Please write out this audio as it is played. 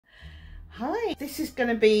Hi! This is going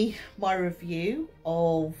to be my review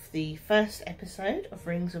of the first episode of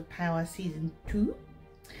Rings of Power Season 2.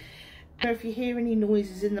 And if you hear any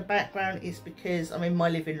noises in the background, it's because I'm in my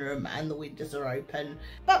living room and the windows are open.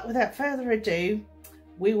 But without further ado,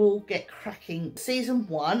 we will get cracking. Season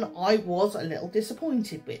 1, I was a little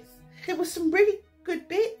disappointed with. There were some really good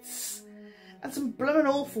bits and some blooming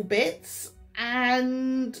awful bits,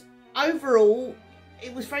 and overall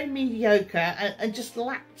it was very mediocre and just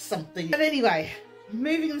lacked something. But anyway,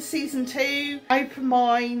 moving to Season 2, open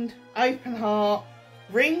mind, open heart.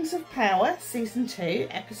 Rings of Power Season 2,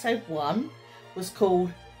 Episode 1 was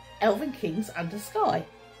called Elven Kings Under Sky.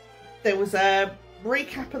 There was a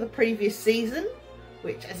recap of the previous season,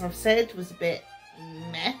 which, as I've said, was a bit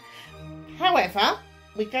meh. However,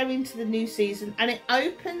 we go into the new season and it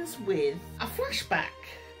opens with a flashback.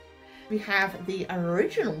 We have the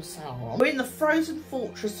original Sauron. We're in the frozen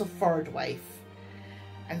fortress of Forodwaith,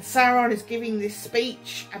 and Sauron is giving this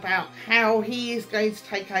speech about how he is going to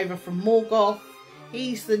take over from Morgoth.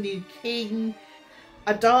 He's the new king.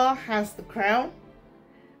 Adar has the crown,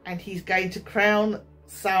 and he's going to crown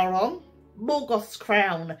Sauron Morgoth's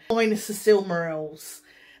crown minus the Silmarils.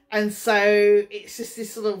 And so it's just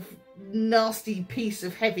this sort of nasty piece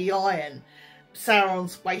of heavy iron.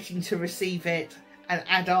 Sauron's waiting to receive it, and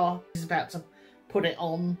Adar is about to put it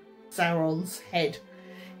on Sauron's head.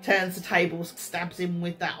 Turns the tables, stabs him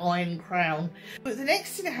with that iron crown. But the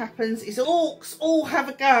next thing that happens is orcs all have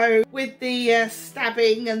a go with the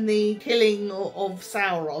stabbing and the killing of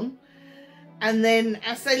Sauron. And then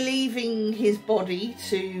as they're leaving his body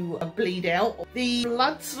to bleed out, the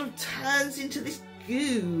blood sort of turns into this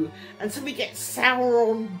goo. And so we get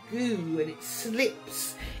Sauron goo, and it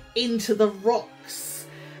slips into the rocks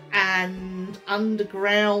and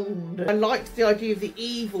underground. I liked the idea of the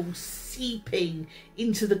evil seeping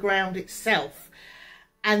into the ground itself,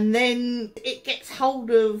 and then it gets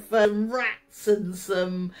hold of rats and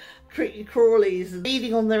some creepy crawlies and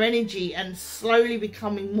feeding on their energy and slowly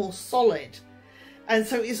becoming more solid. And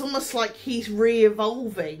so it's almost like he's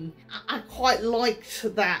re-evolving. I quite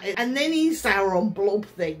liked that. And then his Sauron blob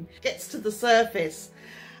thing gets to the surface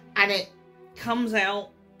and it comes out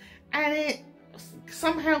and it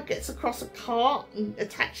somehow gets across a cart and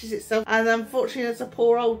attaches itself, and unfortunately there's a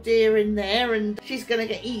poor old deer in there and she's gonna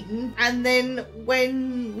get eaten. And then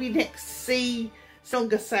when we next see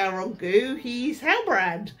stronger Sauron goo, he's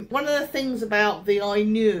Halbrand. One of the things about the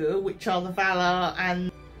Ainur, which are the Valar and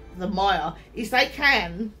the Maya, is they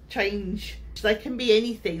can change. They can be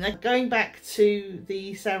anything. Like, going back to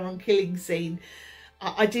the Sauron killing scene,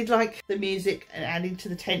 I did like the music and adding to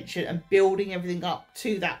the tension and building everything up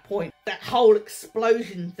to that point. That whole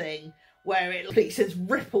explosion thing where it sends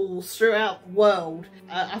ripples throughout the world.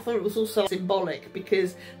 I thought it was also symbolic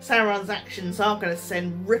because Sauron's actions are going to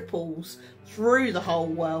send ripples through the whole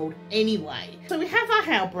world anyway. So we have our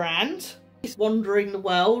Halbrand. He's wandering the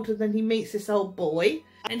world, and then he meets this old boy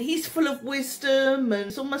and he's full of wisdom, and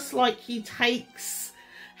it's almost like he takes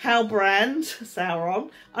Halbrand, Sauron,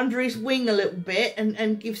 under his wing a little bit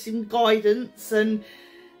and gives him guidance, and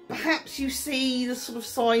perhaps you see the sort of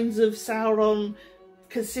signs of Sauron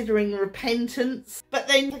considering repentance. But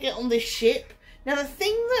then they get on this ship. Now the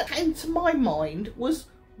thing that came to my mind was,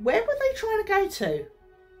 where were they trying to go to?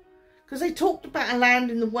 Because they talked about a land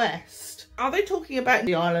in the west. Are they talking about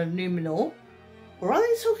the island of Numenor? Or are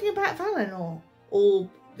they talking about Valinor? Or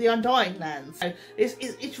the Undying Lands? So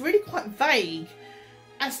it's really quite vague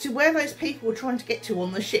as to where those people were trying to get to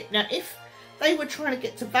on the ship. Now, if they were trying to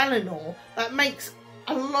get to Valinor, that makes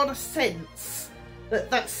a lot of sense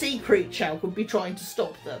that that sea creature would be trying to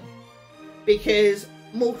stop them, because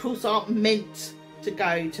mortals aren't meant to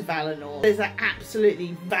go to Valinor. There's an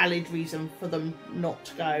absolutely valid reason for them not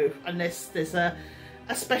to go, unless there's a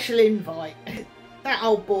special invite. That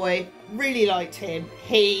old boy, really liked him.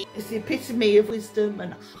 He is the epitome of wisdom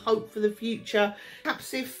and hope for the future.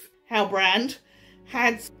 Perhaps if Halbrand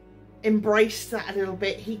had embraced that a little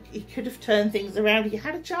bit, he could have turned things around. He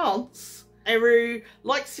had a chance. Eru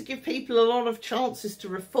likes to give people a lot of chances to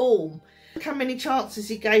reform. Look how many chances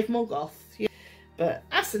he gave Morgoth. But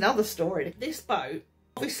that's another story. This boat,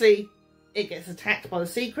 obviously it gets attacked by the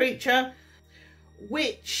sea creature,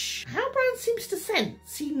 which Halbrand seems to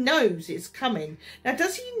sense. He knows it's coming. Now,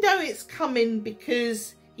 does he know it's coming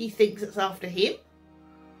because he thinks it's after him?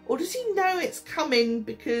 Or does he know it's coming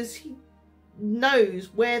because he knows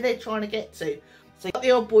where they're trying to get to? So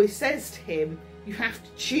the old boy says to him, you have to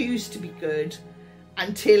choose to be good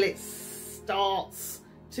until it starts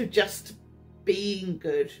to just being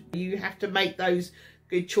good. You have to make those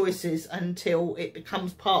good choices until it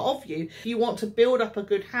becomes part of you. If you want to build up a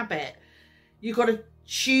good habit, you've got to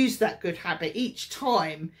choose that good habit each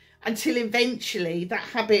time until eventually that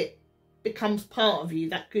habit becomes part of you.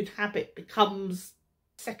 That good habit becomes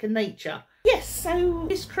second nature. Yes, so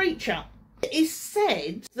this creature, it is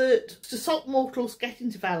said that to stop mortals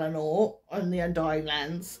getting to Valinor and the Undying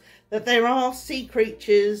Lands, that there are sea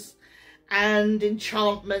creatures and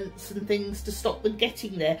enchantments and things to stop them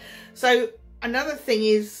getting there. So another thing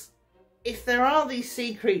is, if there are these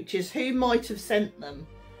sea creatures, who might have sent them?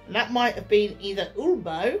 And that might have been either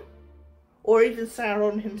Ulmo or even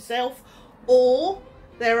Sauron himself, or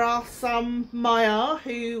there are some Maiar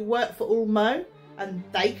who work for Ulmo and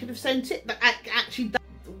they could have sent it, but actually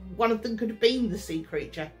one of them could have been the sea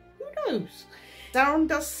creature. Who knows? Sauron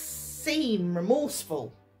does seem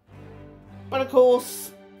remorseful, but of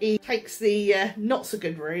course he takes the not so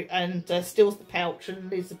good route and steals the pouch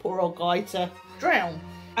and leaves the poor old guy to drown.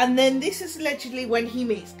 And then this is allegedly when he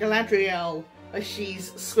meets Galadriel as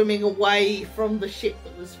she's swimming away from the ship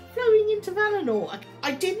that was flowing into Valinor.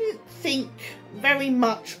 I didn't think very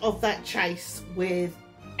much of that chase with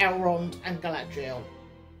Elrond and Galadriel.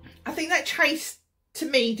 I think that chase to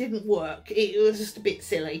me didn't work. It was just a bit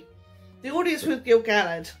silly. The audience with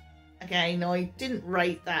Gil-galad, again, I didn't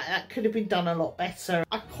rate that. That could have been done a lot better.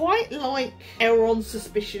 I quite like Elrond's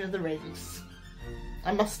suspicion of the rings.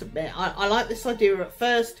 I must admit, I like this idea at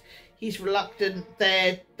first. He's reluctant,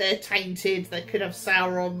 they're tainted, they could have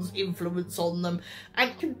Sauron's influence on them.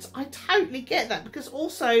 And I totally get that, because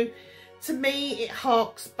also, to me, it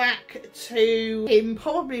harks back to him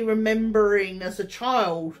probably remembering as a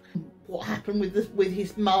child what happened with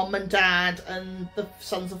his mum and dad and the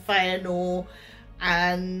Sons of Feanor,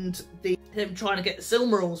 and them trying to get the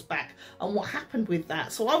Silmarils back and what happened with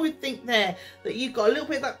that. So I would think there that you've got a little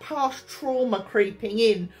bit of that past trauma creeping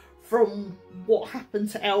in from what happened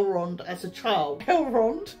to Elrond as a child.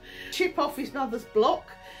 Elrond, chip off his mother's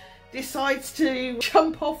block, decides to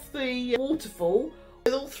jump off the waterfall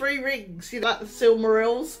with all 3 rings, you know, like the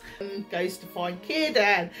Silmarils, and goes to find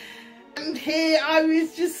Círdan. And here I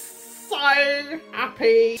was just so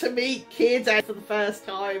happy to meet Círdan for the first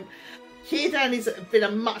time. Círdan has been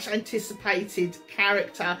a much anticipated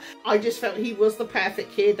character. I just felt he was the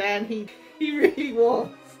perfect Círdan. He really was.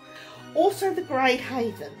 Also the Grey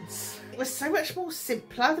Havens. It was so much more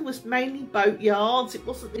simpler. There was mainly boatyards. It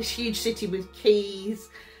wasn't this huge city with quays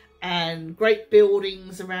and great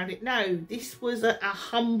buildings around it. No, this was a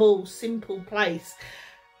humble, simple place.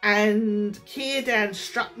 And Círdan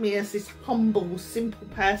struck me as this humble, simple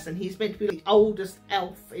person. He's meant to be the oldest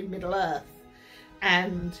elf in Middle-earth.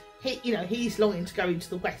 And he's longing to go into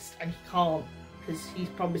the West and he can't, because he's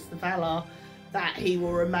promised the Valar that he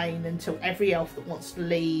will remain until every elf that wants to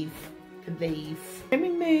leave can leave. Then we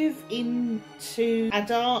move into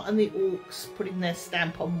Adar and the orcs putting their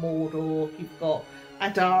stamp on Mordor. You've got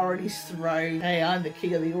Adar on his throne. Hey, I'm the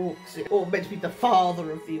king of the orcs, or meant to be the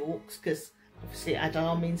father of the orcs, because obviously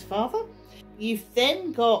Adar means father. You've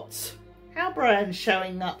then got Halbrand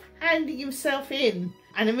showing up, handing himself in,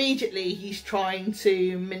 and immediately he's trying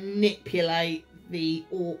to manipulate the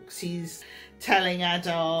orcs. He's telling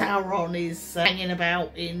Adar Sauron is hanging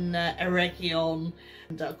about in Eregion,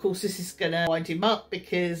 and of course this is going to wind him up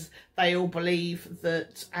because they all believe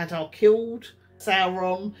that Adar killed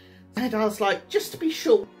Sauron. Adar's like, just to be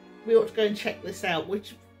sure, we ought to go and check this out,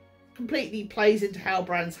 which completely plays into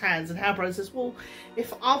Halbrand's hands. And Halbrand says, well,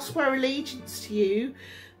 if I'll swear allegiance to you,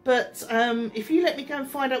 but if you let me go and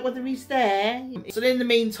find out whether he's there. So in the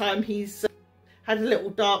meantime, he's had a little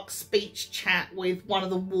dark speech chat with one of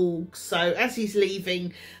the wargs. So as he's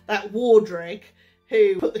leaving, that Wardreg,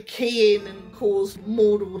 who put the key in and caused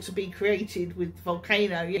Mordor to be created with the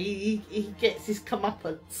volcano, he gets his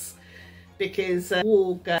comeuppance, because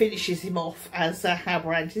Warg finishes him off as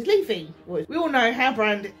Halbrand is leaving. We all know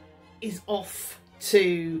Halbrand is off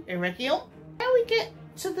to Eregion. Now we get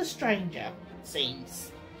to the stranger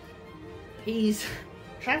scenes. He's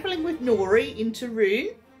travelling with Nori into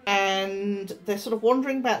Rhûn, and they're sort of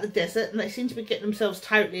wandering about the desert, and they seem to be getting themselves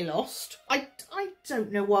totally lost. I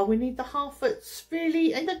don't know why we need the Harfoots,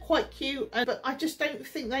 really, and they're quite cute, but I just don't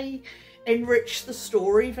think they enrich the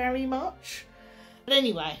story very much. But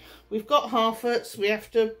anyway, we've got Harfoots, we have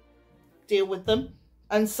to deal with them.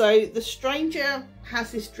 And so the stranger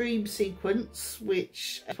has this dream sequence,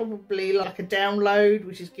 which is probably like a download,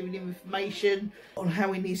 which is giving him information on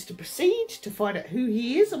how he needs to proceed to find out who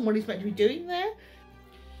he is and what he's meant to be doing there.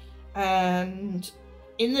 And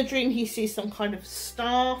in the dream, he sees some kind of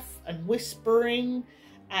staff and whispering,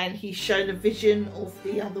 and he's shown a vision of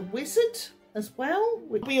the other wizard as well.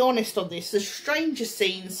 We'll be honest on this, the stranger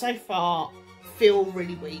scenes so far feel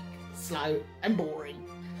really weak, slow and boring.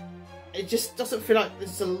 It just doesn't feel like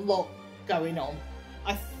there's a lot going on.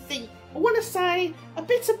 I think, I want to say, a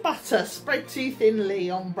bit of butter spread too thinly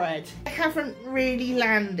on bread. They haven't really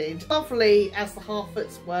landed. Lovely as the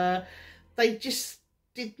Harfoots were, they just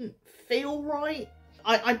didn't feel right.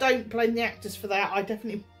 I don't blame the actors for that. I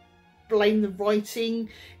definitely blame the writing.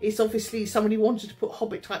 It's obviously somebody wanted to put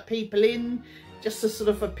Hobbit type people in just to sort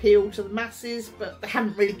of appeal to the masses, but they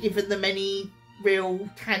haven't really given them any real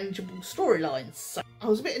tangible storylines. So I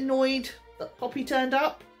was a bit annoyed that Poppy turned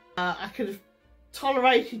up. I could have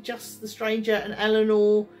tolerated just the stranger and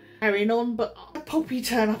Eleanor carrying on, but Poppy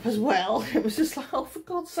turned up as well. It was just like, oh, for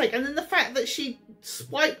God's sake. And then the fact that she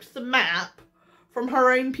swiped the map from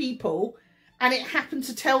her own people and it happened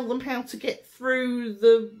to tell them how to get through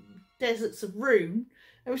the deserts of Rune.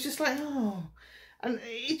 It was just like, oh. And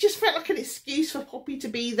it just felt like an excuse for Poppy to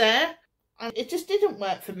be there. And it just didn't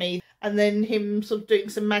work for me. And then him sort of doing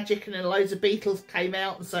some magic and then loads of beetles came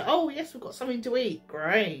out and said, oh yes, we've got something to eat.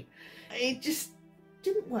 Great. It just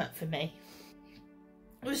didn't work for me.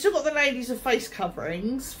 We've still got the ladies of face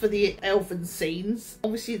coverings for the elven scenes.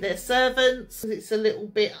 Obviously they're servants. It's a little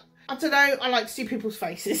bit, I don't know, I like to see people's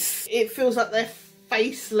faces. It feels like they're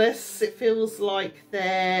faceless. It feels like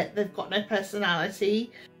they've got no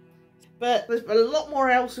personality. But there's a lot more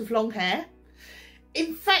elves with long hair.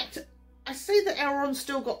 In fact, I say that Elrond's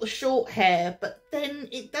still got the short hair, but then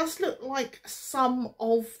it does look like some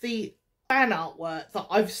of the fan artwork that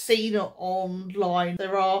I've seen online.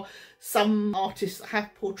 There are some artists that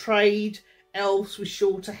have portrayed elves with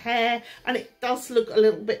shorter hair, and it does look a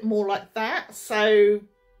little bit more like that. So,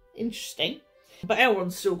 interesting. But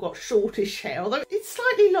Elrond's still got shortish hair, although it's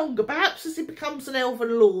slightly longer. Perhaps as he becomes an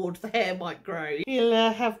elven lord, the hair might grow.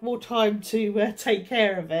 He'll have more time to take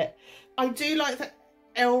care of it. I do like that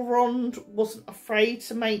Elrond wasn't afraid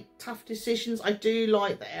to make tough decisions. I do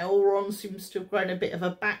like that Elrond seems to have grown a bit of a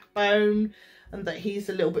backbone and that he's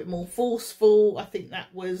a little bit more forceful. I think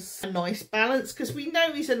that was a nice balance, because we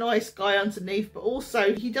know he's a nice guy underneath, but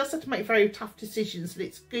also he does have to make very tough decisions, and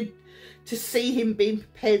it's good to see him being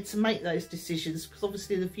prepared to make those decisions, because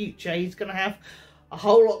obviously in the future he's going to have a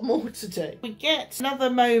whole lot more to do. We get another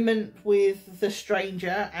moment with the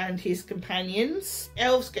stranger and his companions.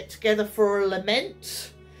 Elves get together for a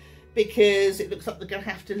lament because it looks like they're going to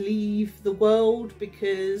have to leave the world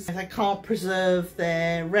because they can't preserve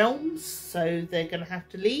their realms, so they're going to have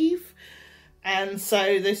to leave. And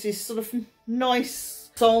so there's this sort of nice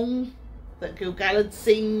song that Gil-galad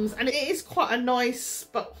sings, and it is quite a nice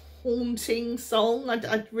but haunting song.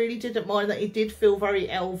 I really didn't mind that. It did feel very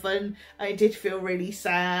elven, and it did feel really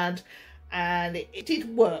sad, and it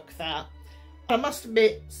did work that. I must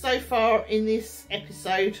admit, so far in this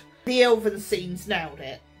episode, the elven scenes nailed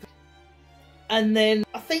it. And then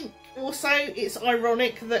I think also it's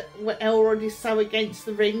ironic that Elrond is so against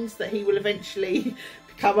the rings that he will eventually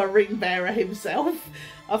become a ring bearer himself.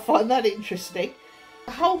 I find that interesting.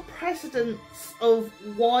 The whole precedence of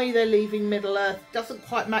why they're leaving Middle-earth doesn't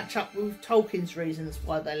quite match up with Tolkien's reasons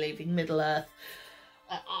why they're leaving Middle-earth.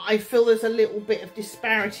 I feel there's a little bit of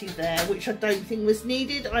disparity there, which I don't think was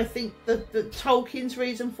needed. I think that Tolkien's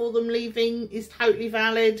reason for them leaving is totally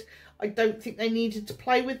valid. I don't think they needed to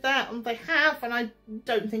play with that, and they have, and I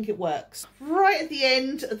don't think it works. Right at the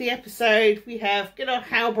end of the episode, we have good old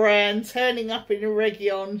Halbrand turning up in a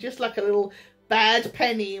Region, just like a little bad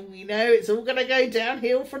penny, and we know it's all going to go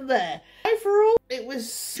downhill from there. Overall, it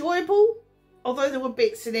was enjoyable, although there were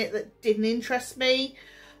bits in it that didn't interest me.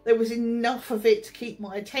 There was enough of it to keep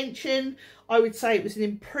my attention. I would say it was an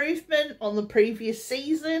improvement on the previous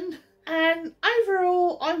season. And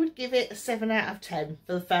overall, I would give it a 7 out of 10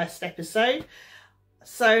 for the first episode.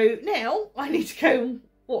 So now I need to go and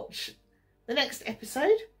watch the next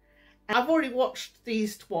episode. I've already watched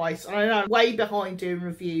these twice, and I know I'm way behind doing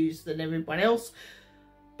reviews than everyone else,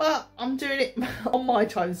 but I'm doing it on my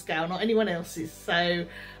time scale, not anyone else's. So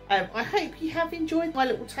I hope you have enjoyed my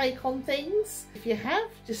little take on things. If you have,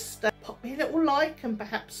 just pop me a little like and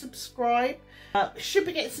perhaps subscribe. Should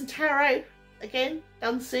be getting some tarot again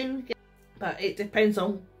done soon, but it depends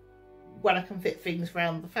on when I can fit things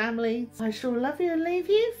around the family. I shall love you and leave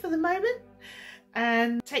you for the moment,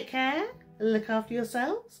 and take care, look after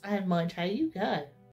yourselves, and mind how you go.